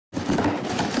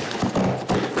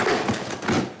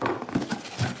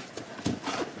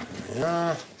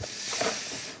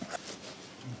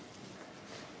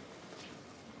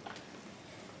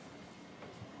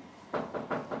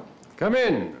Come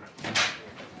in.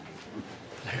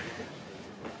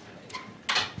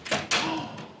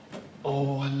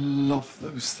 Oh, I love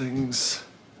those things.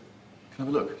 Can I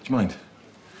have a look? Do you mind?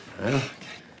 Well, okay.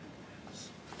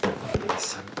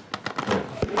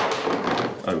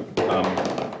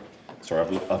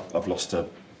 Sorry, I've lost a,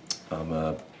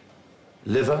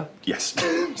 liver? Yes.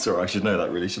 Sorry, I should know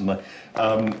that really, shouldn't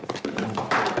I?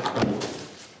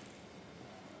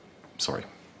 Sorry.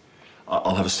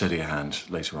 I'll have a steadier hand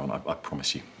later on, I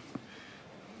promise you.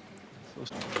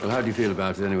 Well, how do you feel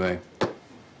about it anyway?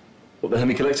 What, the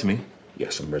hemicolectomy?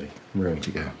 Yes, I'm ready. I'm ready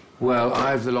to go. Well,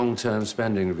 I've the long-term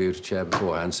spending review to chair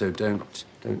beforehand, so don't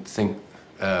think,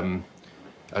 I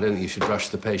don't think you should rush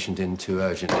the patient in too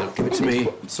urgently. Give it to me.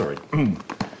 Sorry.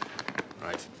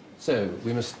 Right. So,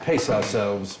 we must pace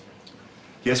ourselves.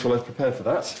 Yes, well, I've prepared for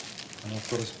that. And I've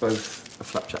got us both a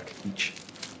flapjack each.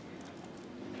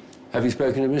 Have you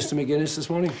spoken to Mr. McGuinness this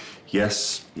morning?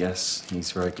 Yes, yes.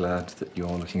 He's very glad that you're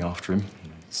looking after him. He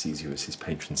sees you as his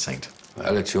patron saint.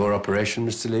 Well, it's your operation,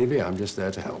 Mr. Levy. I'm just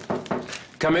there to help.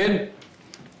 Come in.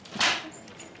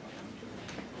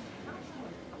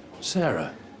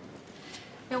 Sarah.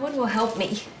 No one will help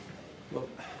me. Well,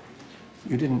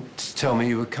 you didn't tell me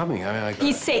you were coming.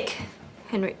 He's sick,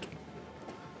 Henrik.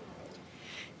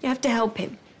 You have to help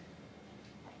him.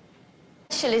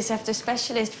 Specialist after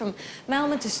specialist, from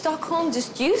Malmö to Stockholm,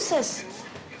 just useless.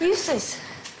 Useless.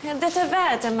 Detta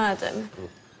värde, madam.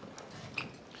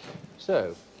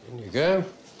 So, in you go.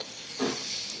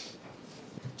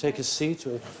 Take a seat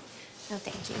or... No,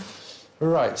 thank you.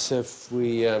 Right, so if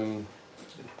we want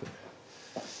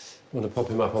to pop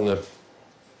him up on the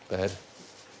bed.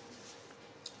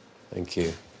 Thank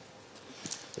you.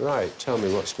 Right, tell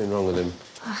me what's been wrong with him.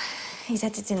 He's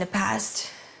had it in the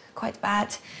past. Quite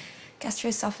bad.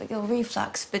 Gastroesophageal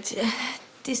reflux, but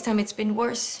this time it's been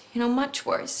worse. You know, much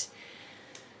worse.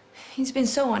 He's been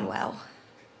so unwell.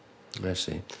 I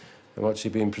see. And what's he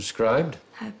been prescribed?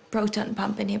 Proton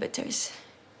pump inhibitors.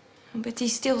 But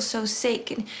he's still so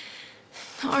sick, and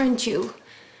aren't you?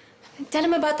 Tell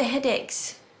him about the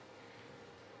headaches.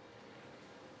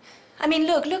 I mean,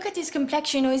 look at his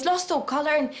complexion. You know, he's lost all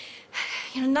color, and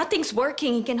you know, nothing's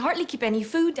working. He can hardly keep any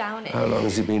food down. How long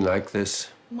has he been like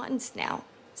this? Months now.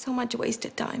 So much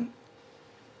wasted time.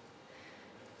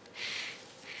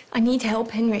 I need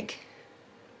help, Henrik.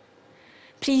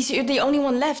 Please, you're the only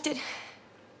one left.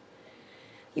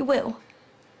 You will,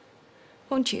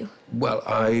 won't you? Well,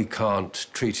 I can't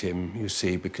treat him, you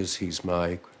see, because he's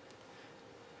my...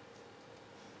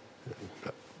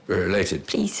 We're related.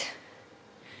 Please.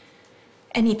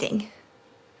 Anything.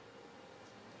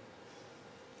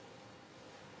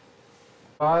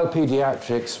 While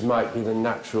pediatrics might be the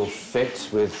natural fit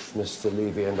with Mr.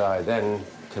 Levy and I then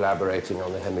collaborating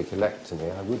on the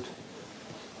hemicolectomy, I would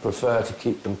prefer to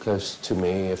keep them close to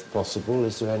me if possible.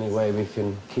 Is there any way we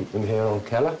can keep them here on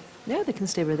Keller? Yeah, they can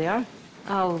stay where they are.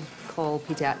 I'll call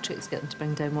paediatrics, get them to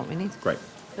bring down what we need. Great.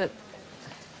 But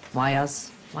why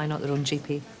us? Why not their own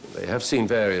GP? They have seen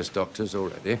various doctors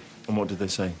already. And what did they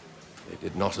say? They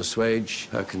did not assuage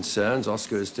her concerns.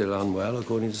 Oscar is still unwell,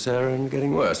 according to Sarah, and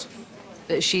getting worse.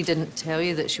 But she didn't tell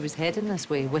you that she was heading this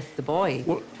way with the boy.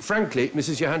 Well, frankly,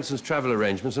 Mrs. Johansson's travel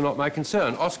arrangements are not my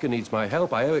concern. Oscar needs my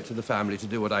help. I owe it to the family to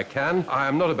do what I can. I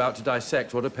am not about to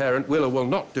dissect what a parent will or will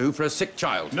not do for a sick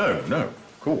child. No,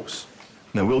 of course.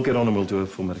 No, we'll get on and we'll do a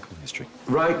full medical history.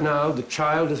 Right now, the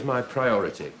child is my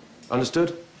priority.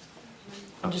 Understood?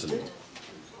 Understood.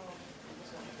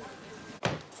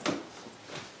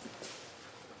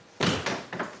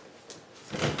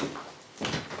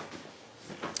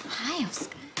 Hi,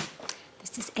 Oscar.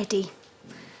 This is Eddie.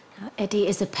 Now, Eddie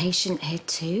is a patient here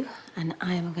too, and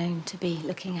I am going to be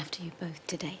looking after you both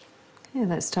today. Okay,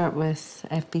 let's start with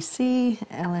FBC,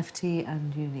 LFT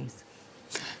and unis.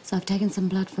 So I've taken some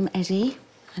blood from Eddie,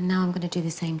 and now I'm going to do the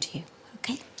same to you,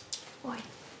 okay? Boy,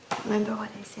 remember what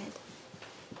I said.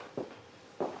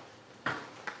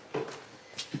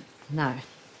 Now,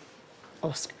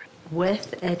 Oscar,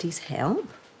 with Eddie's help,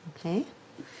 okay,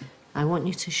 I want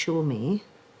you to show me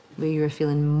where you're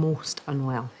feeling most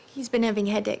unwell. He's been having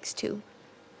headaches too.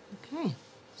 Okay,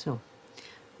 so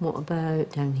what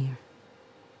about down here?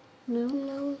 No?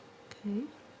 No. Okay.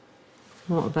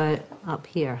 What about up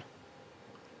here?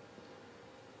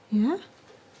 Yeah?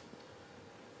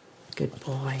 Good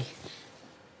boy.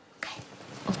 Okay,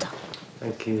 all done.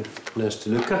 Thank you, Nurse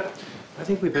DeLuca. I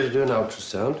think we better do an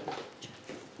ultrasound.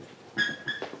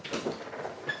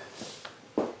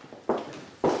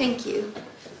 Thank you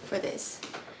for this.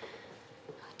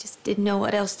 Just didn't know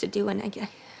what else to do, and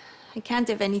I can't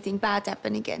have anything bad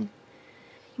happen again.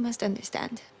 You must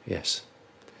understand. Yes,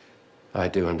 I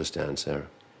do understand, Sarah.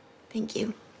 Thank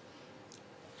you.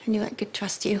 I knew I could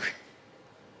trust you.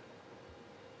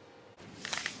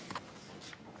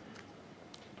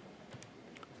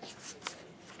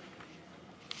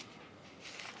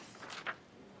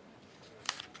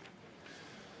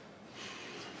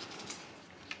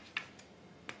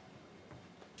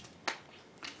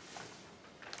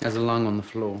 There's a lung on the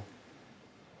floor.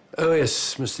 Oh,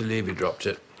 yes, Mr. Levy dropped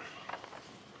it.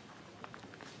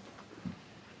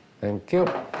 Thank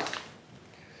you.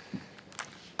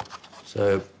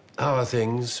 So, how are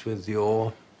things with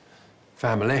your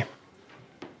family?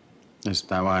 Is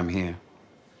that why I'm here?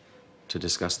 To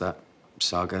discuss that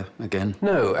saga again?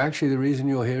 No, actually, the reason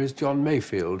you're here is John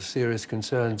Mayfield. Serious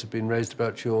concerns have been raised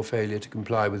about your failure to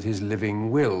comply with his living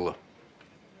will.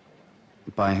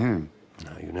 By whom?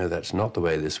 Now, you know that's not the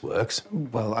way this works.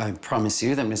 Well, I promise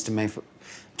you that Mr. Mayfield...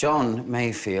 John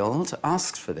Mayfield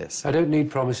asked for this. I don't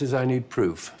need promises, I need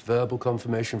proof. Verbal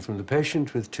confirmation from the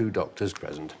patient with 2 doctors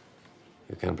present.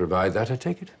 You can provide that, I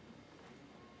take it?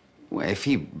 Well, if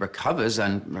he recovers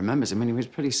and remembers, I mean, he was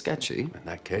pretty sketchy. In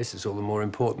that case, it's all the more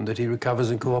important that he recovers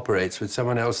and cooperates with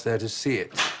someone else there to see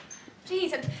it.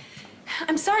 Please,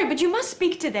 I'm sorry, but you must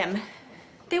speak to them.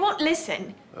 They won't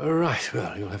listen. All right,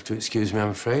 well, you'll have to excuse me, I'm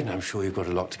afraid. I'm sure you've got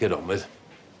a lot to get on with.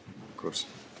 Of course.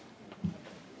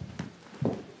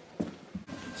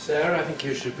 Sarah, I think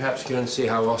you should perhaps go and see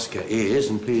how Oscar is,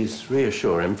 and please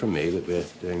reassure him from me that we're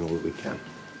doing all that we can.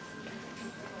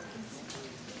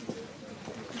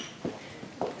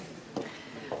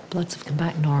 Bloods have come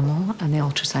back normal, and the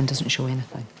ultrasound doesn't show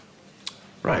anything.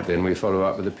 Right, then we follow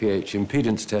up with a pH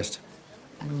impedance test.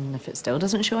 And if it still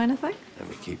doesn't show anything? And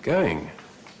we keep going.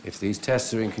 If these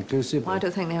tests are inconclusive... Well, I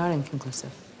don't think they are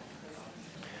inconclusive.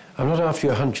 I'm not after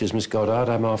your hunches, Miss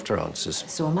Goddard. I'm after answers.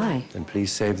 So am I. Then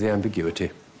please save the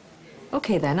ambiguity.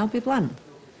 OK, then, I'll be blunt.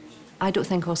 I don't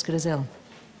think Oscar is ill.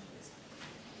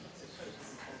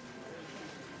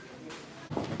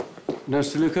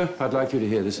 Nurse DeLuca, I'd like you to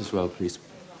hear this as well, please.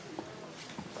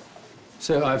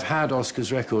 So I've had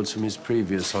Oscar's records from his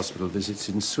previous hospital visits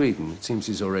in Sweden. It seems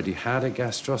he's already had a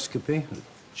gastroscopy. It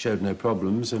showed no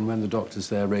problems, and when the doctors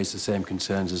there raised the same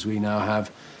concerns as we now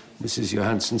have, Mrs.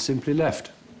 Johansson simply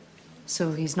left.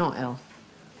 So he's not ill?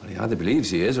 Well, he either believes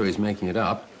he is or he's making it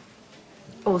up.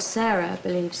 Or Sarah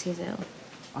believes he's ill.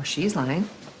 Or she's lying.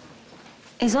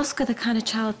 Is Oscar the kind of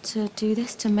child to do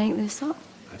this, to make this up?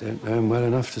 I don't know him well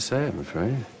enough to say, I'm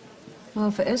afraid. Well,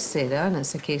 if it is Sarah, and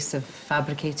it's a case of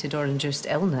fabricated or induced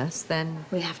illness, then...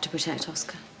 We have to protect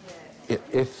Oscar.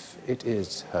 If it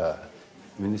is her,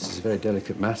 I mean, this is a very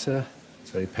delicate matter.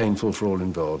 It's very painful for all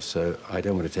involved, so I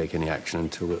don't want to take any action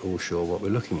until we're all sure what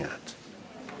we're looking at.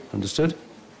 Understood?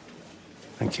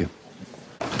 Thank you.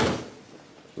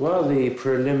 While the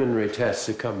preliminary tests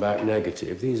have come back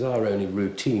negative, these are only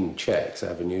routine checks,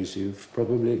 avenues you've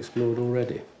probably explored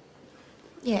already.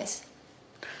 Yes.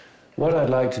 What I'd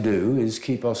like to do is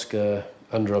keep Oscar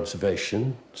under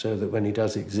observation so that when he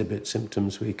does exhibit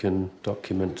symptoms, we can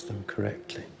document them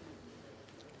correctly.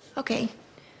 Okay.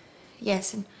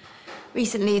 Yes, and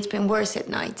recently it's been worse at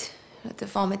night. The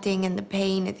vomiting and the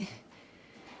pain, it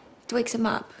wakes him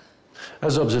up.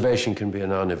 As observation can be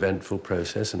an uneventful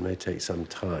process and may take some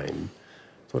time,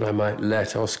 thought I might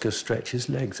let Oscar stretch his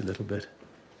legs a little bit.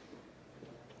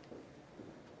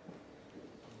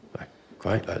 I'd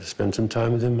quite like to spend some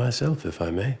time with him myself, if I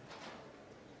may.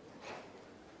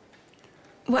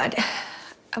 Well,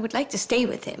 I would like to stay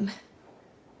with him.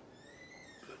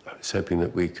 I was hoping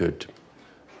that we could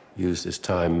use this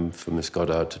time for Miss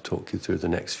Goddard to talk you through the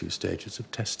next few stages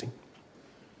of testing.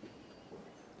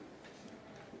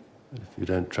 But if you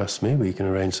don't trust me, we can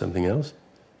arrange something else.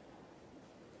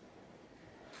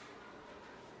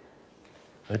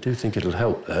 I do think it'll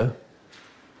help, though.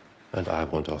 And I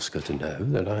want Oscar to know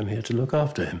that I'm here to look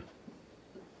after him.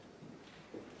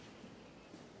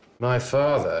 My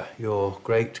father, your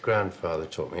great-grandfather,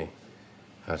 taught me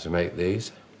how to make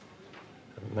these.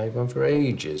 I've made one for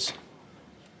ages.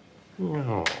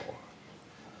 Oh.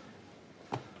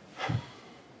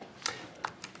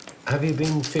 Have you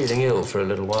been feeling ill for a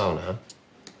little while now?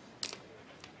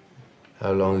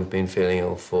 How long have you been feeling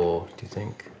ill for, do you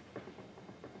think?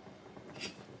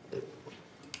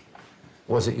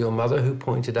 Was it your mother who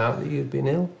pointed out that you'd been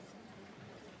ill?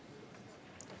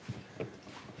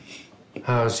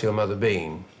 How's your mother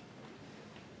been?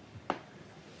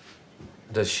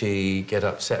 Does she get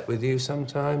upset with you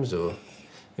sometimes, or,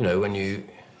 you know, when you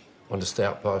want to stay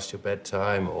up past your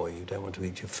bedtime, or you don't want to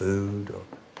eat your food, or...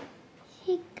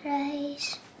 She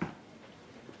cries.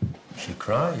 She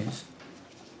cries.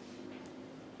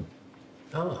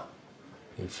 Ah,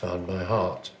 you found my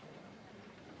heart.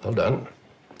 Well done.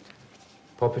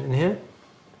 Pop it in here.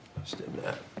 Just in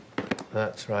there.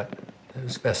 That's right.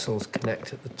 Those vessels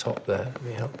connect at the top there. Let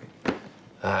me help you.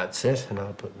 That's it, and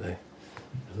I'll put the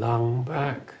lung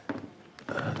back,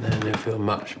 and then you'll feel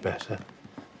much better.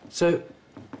 So,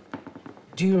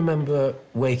 do you remember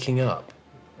waking up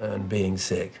and being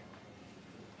sick?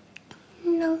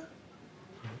 No.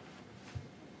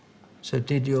 So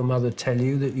did your mother tell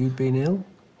you that you'd been ill?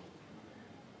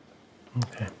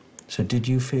 Okay. So did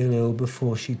you feel ill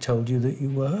before she told you that you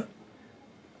were?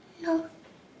 No.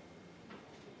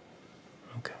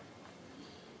 Okay.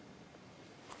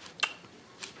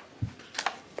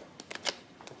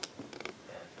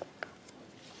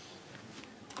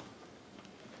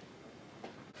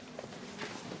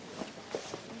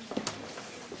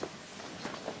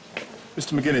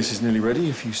 Mr. McGuinness is nearly ready,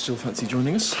 if you still fancy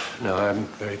joining us. No, I'm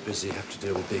very busy. I have to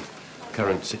deal with the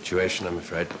current situation, I'm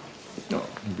afraid. No,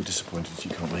 you'll be disappointed if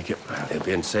you can't make it. He'll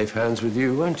be in safe hands with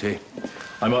you, won't he?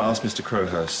 I might ask Mr.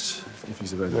 Crowhurst if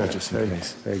he's available, just in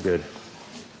case. Very good.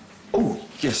 Oh,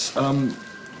 yes.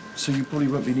 So you probably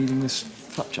won't be needing this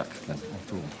flapjack then,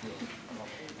 after all.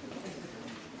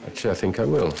 Actually, I think I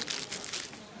will.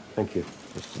 Thank you,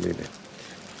 Mr. Levy.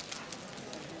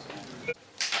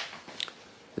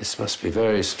 This must be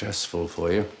very stressful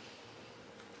for you.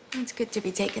 It's good to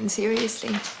be taken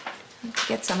seriously and to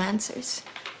get some answers.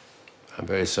 I'm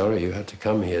very sorry you had to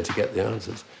come here to get the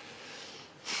answers.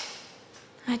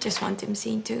 I just want him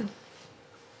seen too.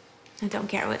 I don't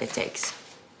care what it takes.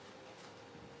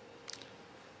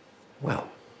 Well,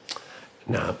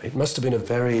 now, it must have been a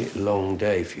very long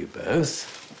day for you both.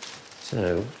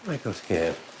 So, what have I got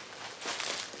here?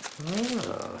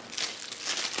 Ah.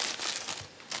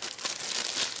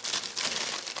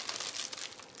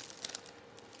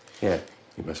 Yeah,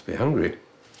 you must be hungry.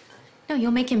 No, you'll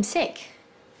make him sick.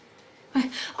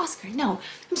 Oscar, no.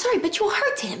 I'm sorry, but you'll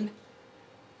hurt him.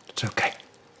 It's okay.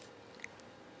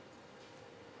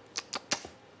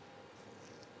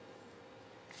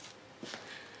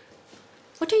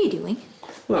 What are you doing?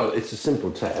 Well, it's a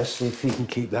simple test. If he can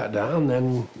keep that down,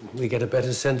 then we get a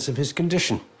better sense of his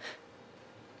condition.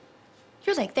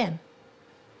 You're like them.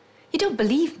 You don't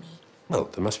believe me. Well,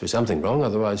 there must be something wrong,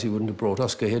 otherwise he wouldn't have brought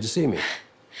Oscar here to see me.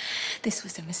 This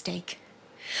was a mistake.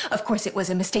 Of course it was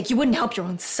a mistake. You wouldn't help your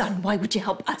own son. Why would you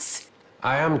help us?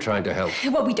 I am trying to help.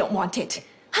 Well, we don't want it.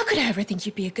 How could I ever think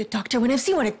you'd be a good doctor when I've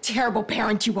seen what a terrible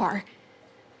parent you are?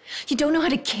 You don't know how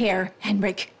to care,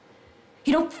 Henrik.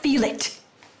 You don't feel it.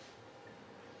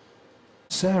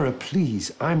 Sarah,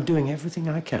 please, I'm doing everything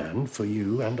I can for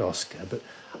you and Oscar, but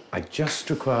I just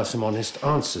require some honest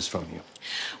answers from you.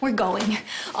 We're going.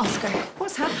 Oscar.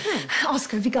 What's happening?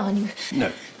 Oscar, Vigano.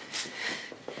 No.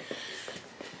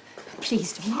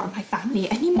 Please don't harm my family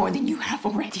any more than you have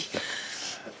already.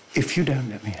 If you don't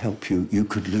let me help you, you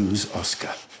could lose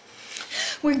Oscar.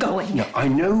 We're going. No, I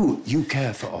know you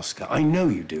care for Oscar. I know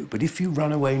you do. But if you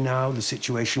run away now, the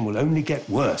situation will only get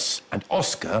worse, and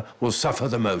Oscar will suffer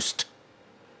the most.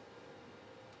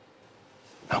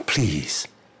 Now, please,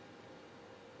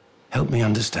 help me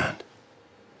understand.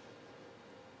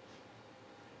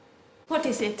 What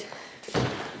is it?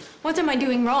 What am I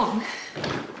doing wrong?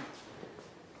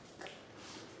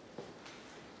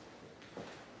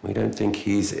 We don't think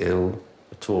he's ill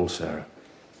at all, Sarah.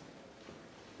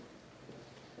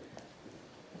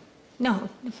 No.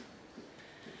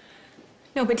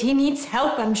 No, but he needs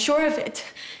help, I'm sure of it.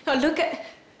 Now look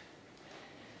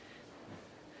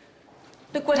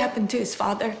what happened to his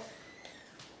father.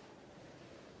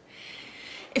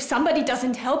 If somebody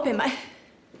doesn't help him,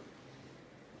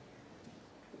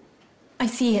 I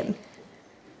see him.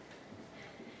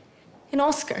 In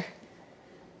Oscar.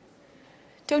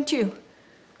 Don't you?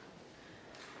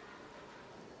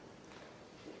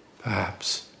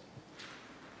 Perhaps.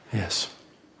 Yes.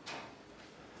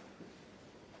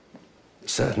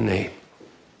 Certainly,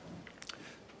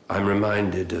 I'm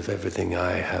reminded of everything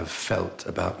I have felt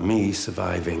about me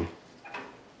surviving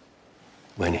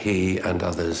when he and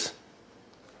others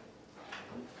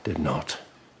did not.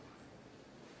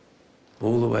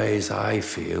 All the ways I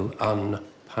feel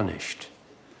unpunished.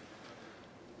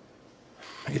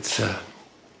 It's a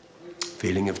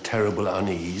feeling of terrible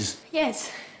unease.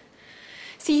 Yes.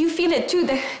 See, you feel it too.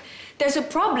 There's a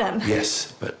problem.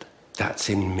 Yes, but that's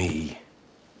in me.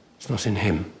 It's not in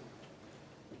him.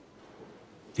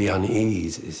 The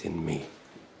unease is in me.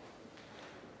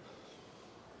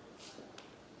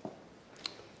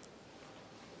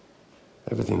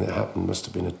 Everything that happened must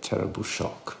have been a terrible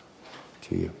shock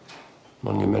to you.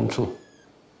 Monumental.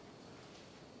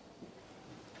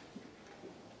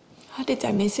 Did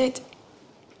I miss it?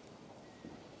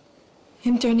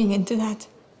 Him turning into that.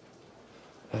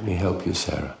 Let me help you,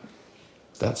 Sarah.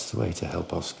 That's the way to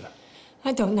help Oscar.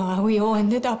 I don't know how we all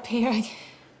ended up here.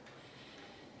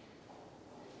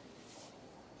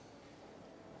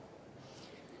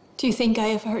 Do you think I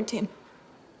have hurt him?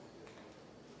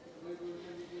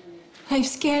 I've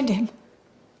scared him.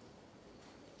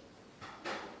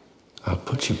 I'll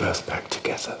put you both back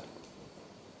together.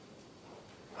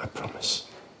 I promise.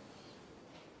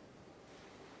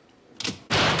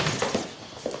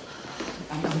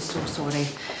 I'm so sorry.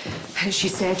 She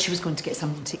said she was going to get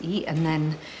something to eat, and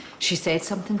then she said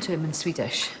something to him in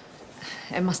Swedish.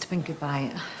 It must have been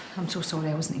goodbye. I'm so sorry,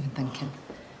 I wasn't even thinking.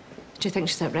 Do you think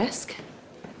she's at risk?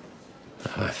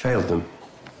 I failed them.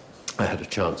 I had a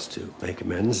chance to make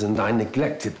amends, and I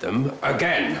neglected them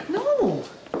again. No.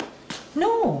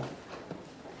 No.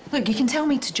 Look, you can tell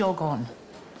me to jog on,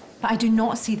 but I do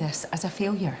not see this as a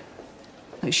failure.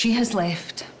 Look, she has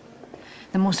left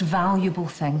the most valuable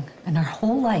thing in her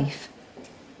whole life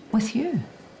with you.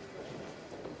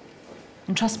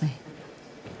 And trust me,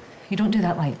 you don't do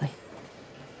that lightly.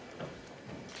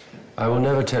 I will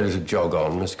never tell you to jog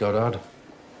on, Miss Goddard.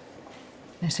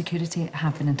 Now, security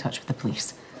have been in touch with the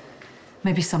police.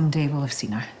 Maybe someday we'll have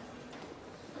seen her.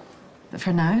 But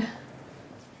for now,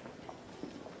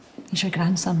 he's your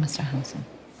grandson, Mr. Hanssen.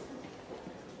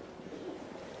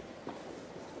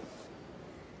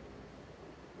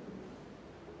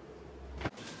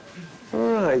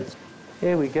 All right,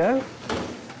 here we go.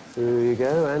 Through you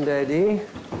go, and Eddie.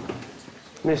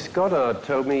 Miss Goddard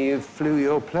told me you flew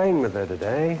your plane with her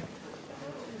today.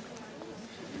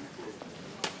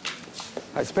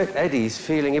 I expect Eddie's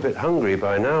feeling a bit hungry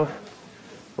by now.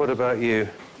 What about you?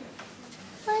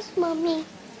 Where's Mummy?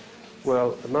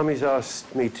 Well, Mummy's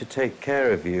asked me to take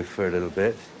care of you for a little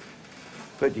bit.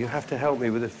 But you have to help me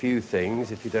with a few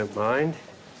things, if you don't mind.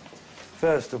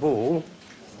 First of all,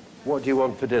 what do you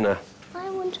want for dinner? I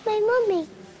want my Mummy.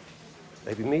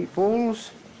 Maybe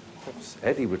meatballs? Perhaps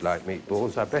Eddie would like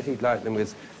meatballs. I bet he'd like them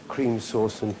with cream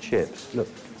sauce and chips. Look,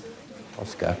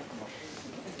 Oscar,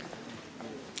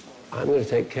 I'm going to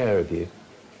take care of you.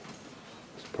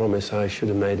 It's a promise I should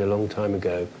have made a long time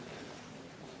ago.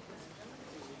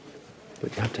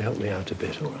 But you have to help me out a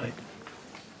bit, all right?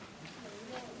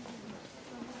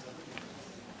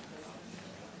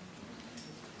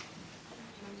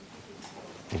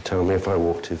 You tell me if I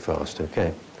walk too fast,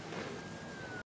 okay?